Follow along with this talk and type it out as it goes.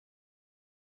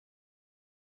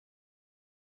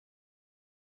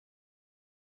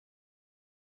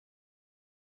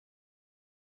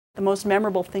The most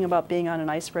memorable thing about being on an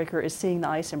icebreaker is seeing the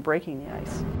ice and breaking the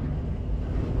ice.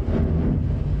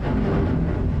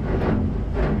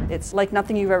 It's like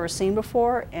nothing you've ever seen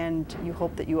before, and you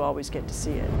hope that you always get to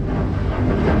see it.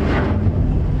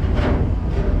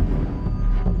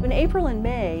 In April and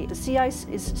May, the sea ice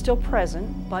is still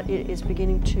present, but it is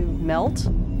beginning to melt.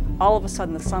 All of a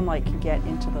sudden, the sunlight can get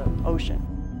into the ocean.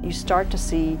 You start to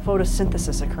see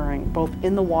photosynthesis occurring both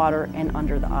in the water and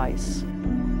under the ice.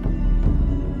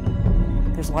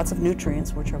 There's lots of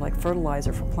nutrients, which are like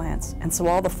fertilizer for plants. And so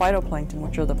all the phytoplankton,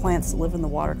 which are the plants that live in the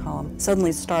water column,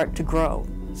 suddenly start to grow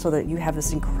so that you have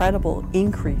this incredible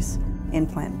increase in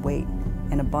plant weight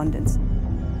and abundance.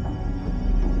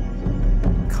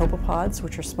 Copepods,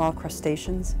 which are small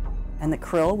crustaceans, and the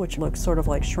krill, which looks sort of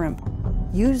like shrimp,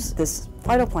 use this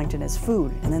phytoplankton as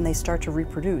food, and then they start to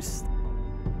reproduce.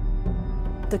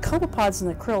 The copepods and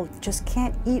the krill just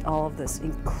can't eat all of this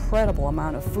incredible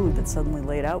amount of food that's suddenly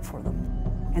laid out for them.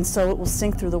 And so it will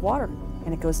sink through the water,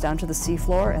 and it goes down to the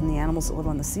seafloor, and the animals that live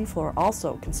on the seafloor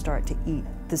also can start to eat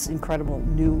this incredible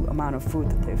new amount of food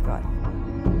that they've got.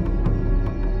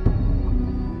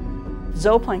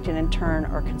 Zooplankton in turn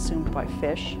are consumed by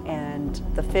fish, and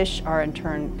the fish are in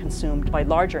turn consumed by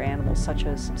larger animals such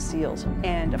as seals,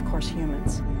 and of course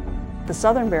humans. The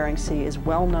southern Bering Sea is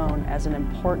well known as an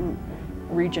important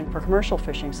region for commercial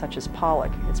fishing such as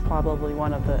pollock. It's probably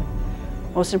one of the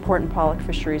most important pollock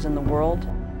fisheries in the world.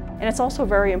 And it's also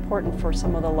very important for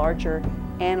some of the larger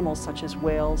animals such as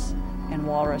whales and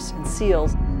walrus and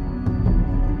seals.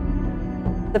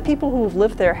 The people who have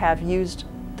lived there have used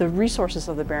the resources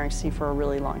of the Bering Sea for a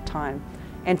really long time.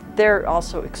 And they're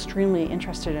also extremely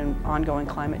interested in ongoing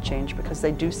climate change because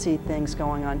they do see things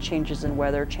going on, changes in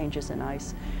weather, changes in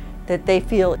ice, that they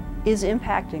feel is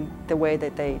impacting the way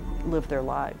that they live their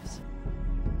lives.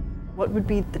 What would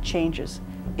be the changes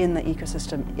in the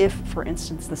ecosystem if, for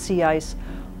instance, the sea ice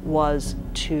was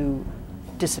to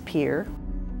disappear?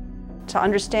 To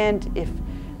understand if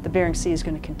the Bering Sea is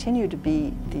going to continue to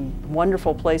be the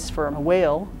wonderful place for a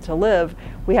whale to live,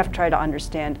 we have to try to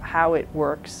understand how it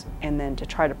works and then to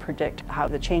try to predict how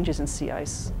the changes in sea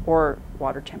ice or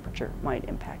water temperature might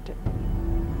impact it.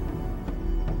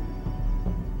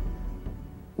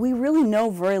 We really know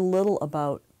very little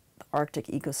about the Arctic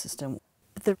ecosystem.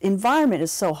 The environment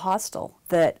is so hostile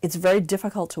that it's very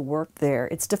difficult to work there.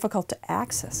 It's difficult to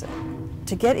access it.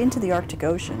 To get into the Arctic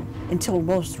Ocean, until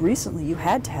most recently, you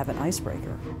had to have an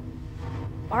icebreaker.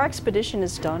 Our expedition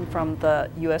is done from the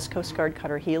U.S. Coast Guard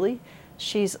cutter Healy.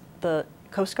 She's the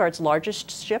Coast Guard's largest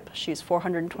ship. She's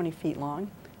 420 feet long,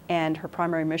 and her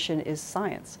primary mission is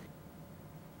science.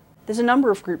 There's a number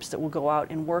of groups that will go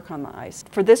out and work on the ice.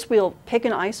 For this, we'll pick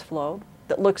an ice floe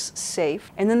that looks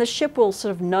safe, and then the ship will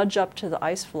sort of nudge up to the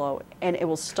ice floe and it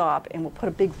will stop, and we'll put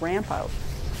a big ramp out.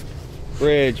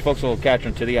 Bridge, folks will catch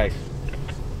them to the ice.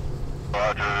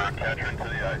 Roger, catch her to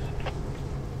the ice.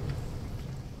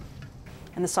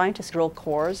 And the scientists drill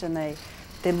cores, and they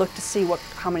look to see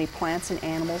how many plants and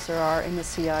animals there are in the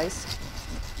sea ice.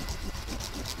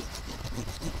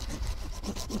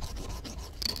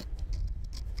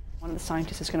 One of the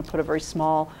scientists is going to put a very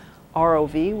small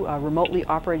ROV, a remotely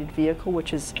operated vehicle,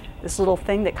 which is this little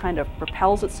thing that kind of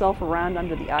propels itself around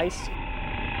under the ice.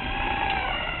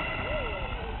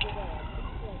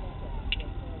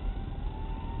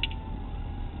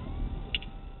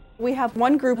 We have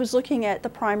one group who's looking at the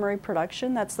primary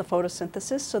production, that's the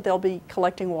photosynthesis, so they'll be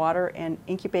collecting water and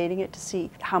incubating it to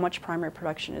see how much primary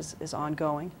production is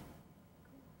ongoing.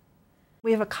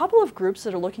 We have a couple of groups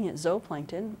that are looking at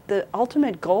zooplankton. The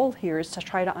ultimate goal here is to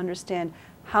try to understand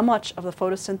how much of the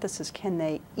photosynthesis can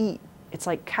they eat. It's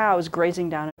like cows grazing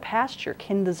down a pasture.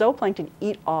 Can the zooplankton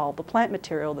eat all the plant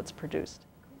material that's produced?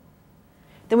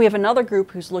 Then we have another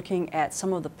group who's looking at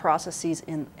some of the processes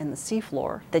in the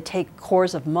seafloor. They take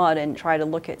cores of mud and try to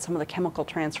look at some of the chemical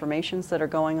transformations that are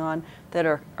going on that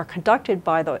are conducted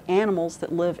by the animals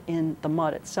that live in the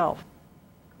mud itself.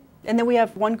 And then we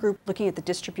have one group looking at the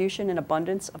distribution and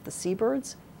abundance of the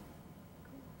seabirds.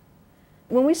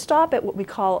 When we stop at what we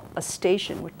call a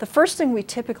station, the first thing we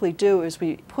typically do is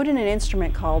we put in an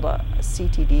instrument called a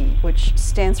CTD, which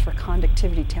stands for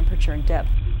conductivity, temperature, and depth.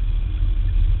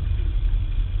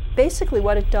 Basically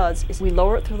what it does is we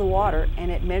lower it through the water,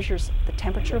 and it measures the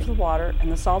temperature of the water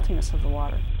and the saltiness of the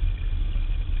water.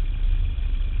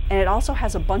 And it also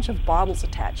has a bunch of bottles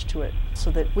attached to it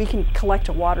so that we can collect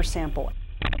a water sample.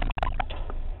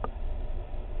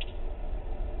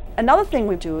 Another thing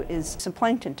we do is some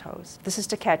plankton tows. This is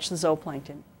to catch the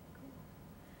zooplankton.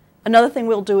 Another thing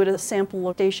we'll do at a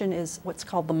sample station is what's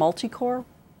called the multi-core.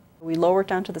 We lower it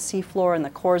down to the seafloor, and the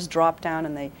cores drop down,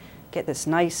 and they get this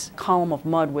nice column of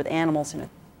mud with animals in it.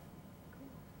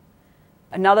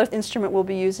 Another instrument we'll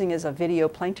be using is a video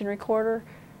plankton recorder,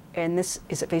 and this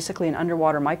is basically an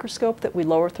underwater microscope that we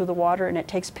lower through the water, and it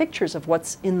takes pictures of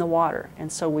what's in the water, and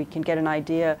so we can get an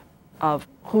idea of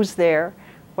who's there,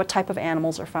 what type of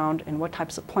animals are found, and what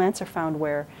types of plants are found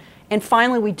where. And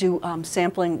finally, we do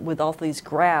sampling with all these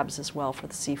grabs as well for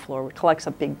the seafloor. It collects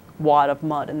a big wad of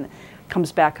mud and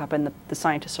comes back up, and the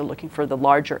scientists are looking for the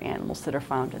larger animals that are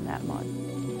found in that mud.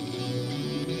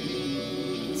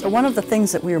 So one of the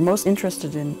things that we were most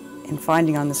interested in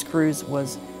finding on this cruise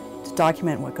was to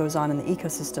document what goes on in the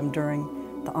ecosystem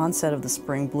during the onset of the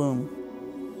spring bloom.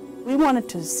 We wanted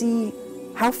to see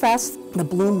how fast the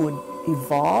bloom would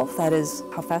evolve, that is,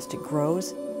 how fast it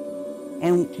grows,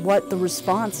 and what the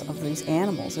response of these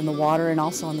animals in the water and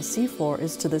also on the seafloor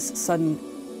is to this sudden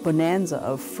bonanza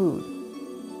of food.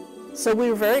 So we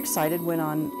were very excited when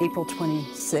on April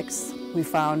 26th we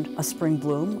found a spring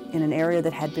bloom in an area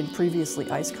that had been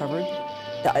previously ice covered.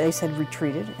 The ice had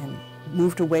retreated and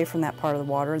moved away from that part of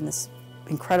the water, and this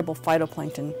incredible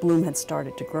phytoplankton bloom had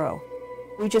started to grow.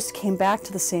 We just came back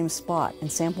to the same spot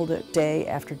and sampled it day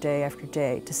after day after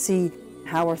day to see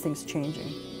how are things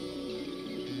changing.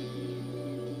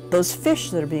 Those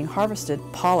fish that are being harvested,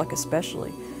 pollock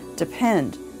especially,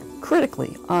 depend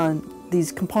critically on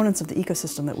these components of the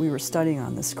ecosystem that we were studying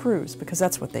on this cruise, because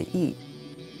that's what they eat.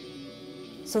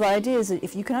 So the idea is that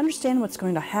if you can understand what's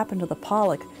going to happen to the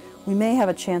pollock, we may have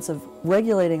a chance of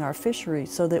regulating our fishery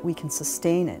so that we can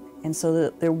sustain it, and so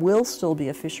that there will still be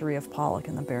a fishery of pollock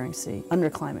in the Bering Sea under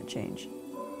climate change.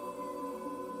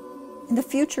 In the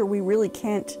future, we really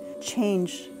can't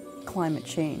change climate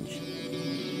change.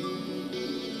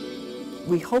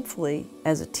 We hopefully,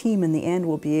 as a team in the end,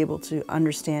 will be able to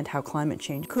understand how climate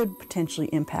change could potentially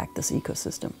impact this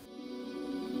ecosystem.